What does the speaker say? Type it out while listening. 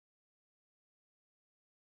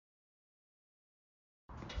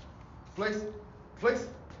Place. Place.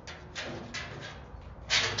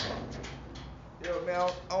 Yeah, man,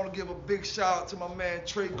 I want to give a big shout out to my man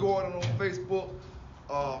Trey Gordon on Facebook,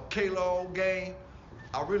 K-Law Game.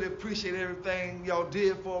 I really appreciate everything y'all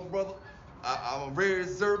did for him, brother. I'm very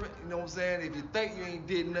observant, you know what I'm saying? If you think you ain't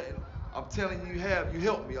did nothing, I'm telling you, you have. You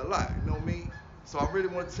helped me a lot, you know what I mean? So I really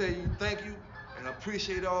want to tell you thank you, and I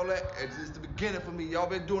appreciate all that. It's the beginning for me. Y'all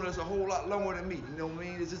been doing this a whole lot longer than me, you know what I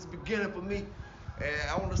mean? It's just the beginning for me. And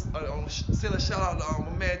I want to send a shout out to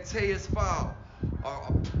my man Tay's File. You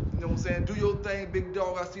know what I'm saying? Do your thing, big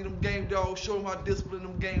dog. I see them game dogs. Show them how disciplined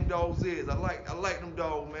them game dogs is. I like them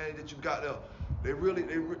dogs, man, that you got there. They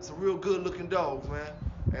some real good looking dogs, man.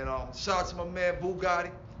 And shout out to my man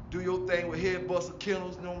Bugatti. Do your thing with Head Buster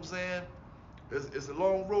Kennels. You know what I'm saying? It's a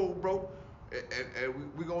long road, bro.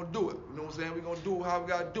 And we gonna do it. You know what I'm saying? We gonna do it how we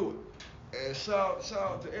gotta do it. And shout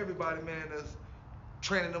out to everybody, man, that's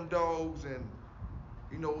training them dogs and,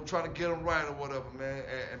 you know, trying to get them right or whatever, man.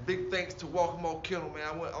 And big thanks to Walk'em Kennel, man.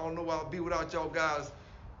 I don't know where I'll be without y'all guys.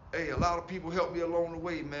 Hey, a lot of people helped me along the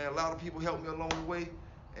way, man. A lot of people helped me along the way,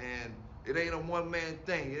 and it ain't a one-man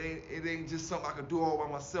thing. It ain't just something I can do all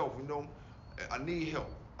by myself, you know. I need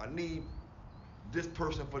help. I need this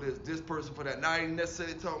person for this person for that. Now, I ain't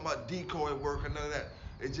necessarily talking about decoy work or none of that.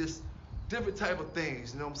 It's just different type of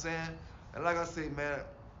things, you know what I'm saying? And like I say, man,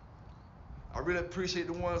 I really appreciate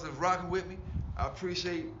the ones that's rocking with me. I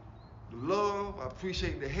appreciate the love. I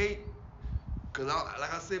appreciate the hate. Because,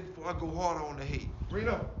 like I said before, I go harder on the hate.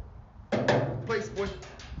 Reno, place, boy.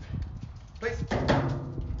 Place.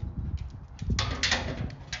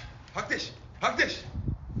 Hawk dish. Hawk dish.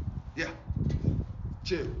 Yeah.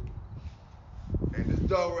 Chill. And this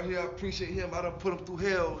dog right here, I appreciate him. I done put him through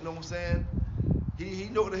hell, you know what I'm saying? He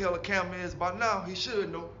know what the hell a camera is by now. He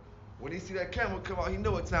should know. When he see that camera come out, he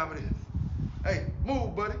know what time it is. Hey,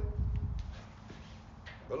 move, buddy.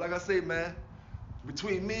 But like I say, man,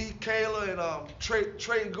 between me, Kayla, and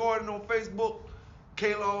Trey Gordon on Facebook,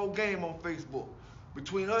 Kayla Game on Facebook,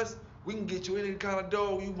 between us, we can get you any kind of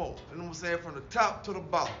dog you want. You know what I'm saying? From the top to the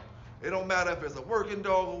bottom. It don't matter if it's a working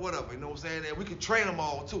dog or whatever. You know what I'm saying? And we can train them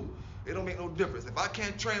all too. It don't make no difference. If I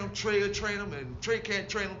can't train them, Trey will train them, and Trey can't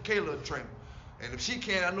train them, Kayla will train them. And if she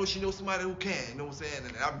can, I know she knows somebody who can. You know what I'm saying?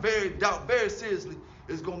 And I doubt very seriously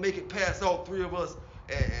it's gonna make it past all three of us,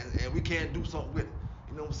 and we can't do something with it.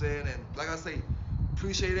 You know what I'm saying? And like I say,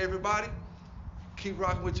 appreciate everybody. Keep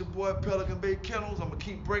rocking with your boy Pelican Bay Kennels. I'm gonna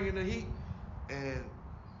keep bringing the heat, and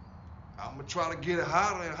I'm gonna try to get it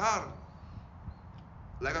hotter and hotter.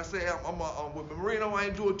 Like I say, I'm with Marino. I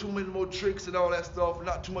ain't doing too many more tricks and all that stuff.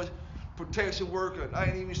 Not too much protection work. And I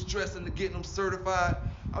ain't even stressing to getting them certified.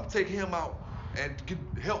 I'm taking him out and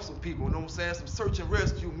help some people. You know what I'm saying? Some search and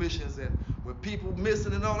rescue missions, and when people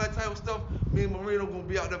missing and all that type of stuff, me and Marino gonna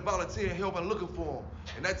be out there volunteering, helping, looking for them,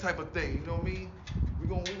 and that type of thing. You know what I mean? We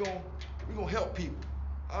gonna help people.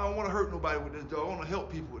 I don't want to hurt nobody with this dog. I want to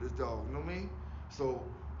help people with this dog. You know what I mean? So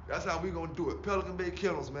that's how we gonna do it. Pelican Bay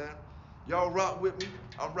Kennels, man. Y'all rock with me.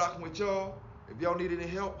 I'm rocking with y'all. If y'all need any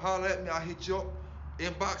help, holler at me. I'll hit you up.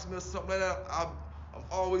 Inbox me or something like that. I'm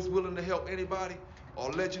always willing to help anybody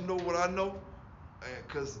or let you know what I know.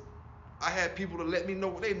 Because I had people to let me know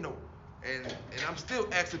what they know. And I'm still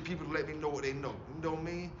asking people to let me know what they know. You know what I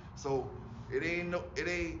mean? So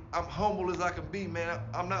I'm humble as I can be, man.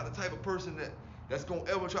 I'm not the type of person that's gonna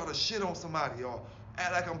ever try to shit on somebody or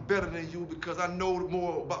act like I'm better than you because I know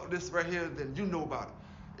more about this right here than you know about it.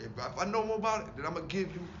 If I know more about it, then I'm gonna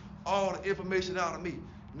give you all the information out of me.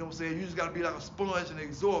 You know what I'm saying? You just gotta be like a sponge and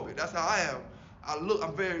absorb it. That's how I am.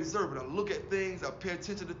 I'm very observant. I look at things, I pay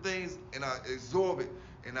attention to things, and I absorb it,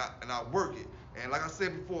 and I work it. And like I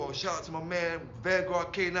said before, shout out to my man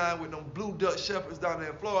Vanguard K9 with them blue Dutch Shepherds down there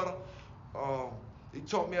in Florida. He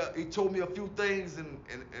told me a few things, and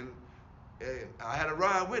I had to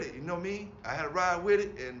ride with it. You know what I mean? I had to ride with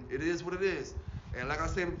it, and it is what it is. And like I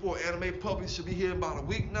said before, Anime Puppies should be here in about a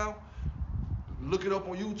week now. Look it up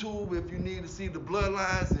on YouTube if you need to see the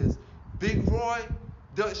bloodlines. Is Big Roy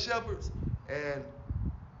Dutch Shepherds and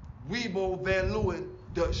Weebo Van Leeuwen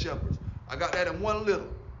Dutch Shepherds. I got that in one litter,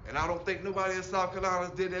 and I don't think nobody in South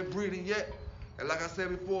Carolina did that breeding yet. And like I said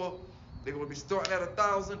before, they're gonna be starting at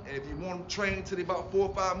 1,000, and if you want them trained till they about 4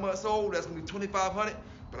 or 5 months old, that's gonna be 2,500.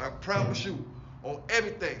 But I promise you, on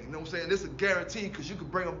everything, you know what I'm saying? This is a guarantee because you can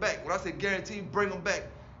bring them back. When I say guarantee, bring them back,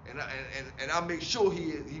 and I make sure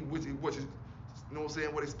he what you know what I'm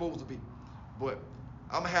saying, what he's supposed to be. But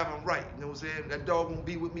I'm gonna have him right, you know what I'm saying? That dog gonna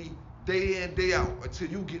be with me day in, day out until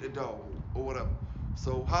you get the dog or whatever.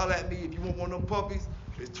 So holler at me if you want one of them puppies.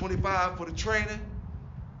 It's $25 for the training.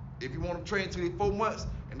 If you want them trained till they 4 months,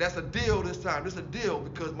 and that's a deal this time. This is a deal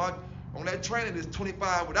because On that training, it's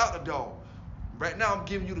 25 without the dog. Right now, I'm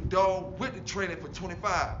giving you the dog with the training for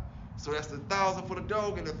 25. So that's the 1,000 for the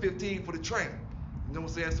dog and the 15 for the training. You know what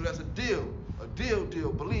I'm saying? So that's a deal.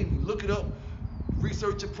 Believe me, look it up,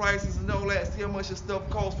 research your prices and all that, see how much your stuff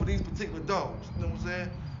costs for these particular dogs. You know what I'm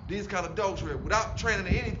saying? These kind of dogs here, without training or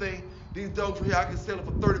anything, these dogs here, I can sell it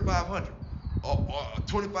for 3,500 or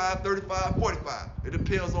 25, 35, 45. It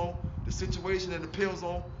depends on the situation and depends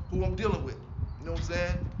on who I'm dealing with. You know what I'm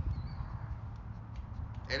saying?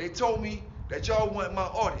 And they told me that y'all want my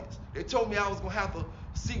audience. They told me I was gonna have to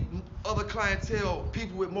seek other clientele,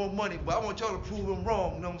 people with more money, but I want y'all to prove them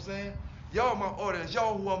wrong, you know what I'm saying? Y'all my audience,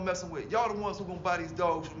 y'all who I'm messing with. Y'all the ones who gonna buy these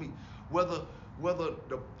dogs from me. Whether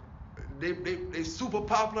they super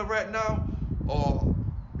popular right now or,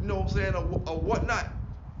 you know what I'm saying, or whatnot.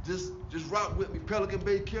 Just rock with me, Pelican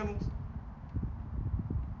Bay Kennels.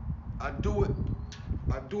 I do it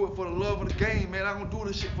for the love of the game, man. I don't do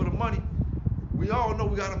this shit for the money. We all know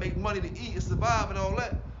we gotta make money to eat and survive and all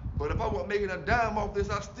that. But if I wasn't making a dime off this,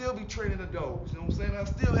 I'd still be training the dogs. You know what I'm saying? I'd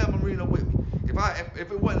still have Marino with me. If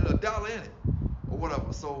it wasn't $1 in it or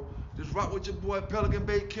whatever. So just rock with your boy Pelican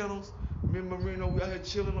Bay Kennels. Me and Marino, we out here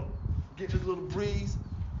chilling, get this little breeze,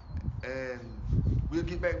 and we'll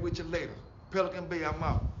get back with you later. Pelican Bay, I'm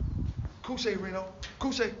out. Couche, Reno.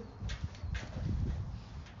 Couche.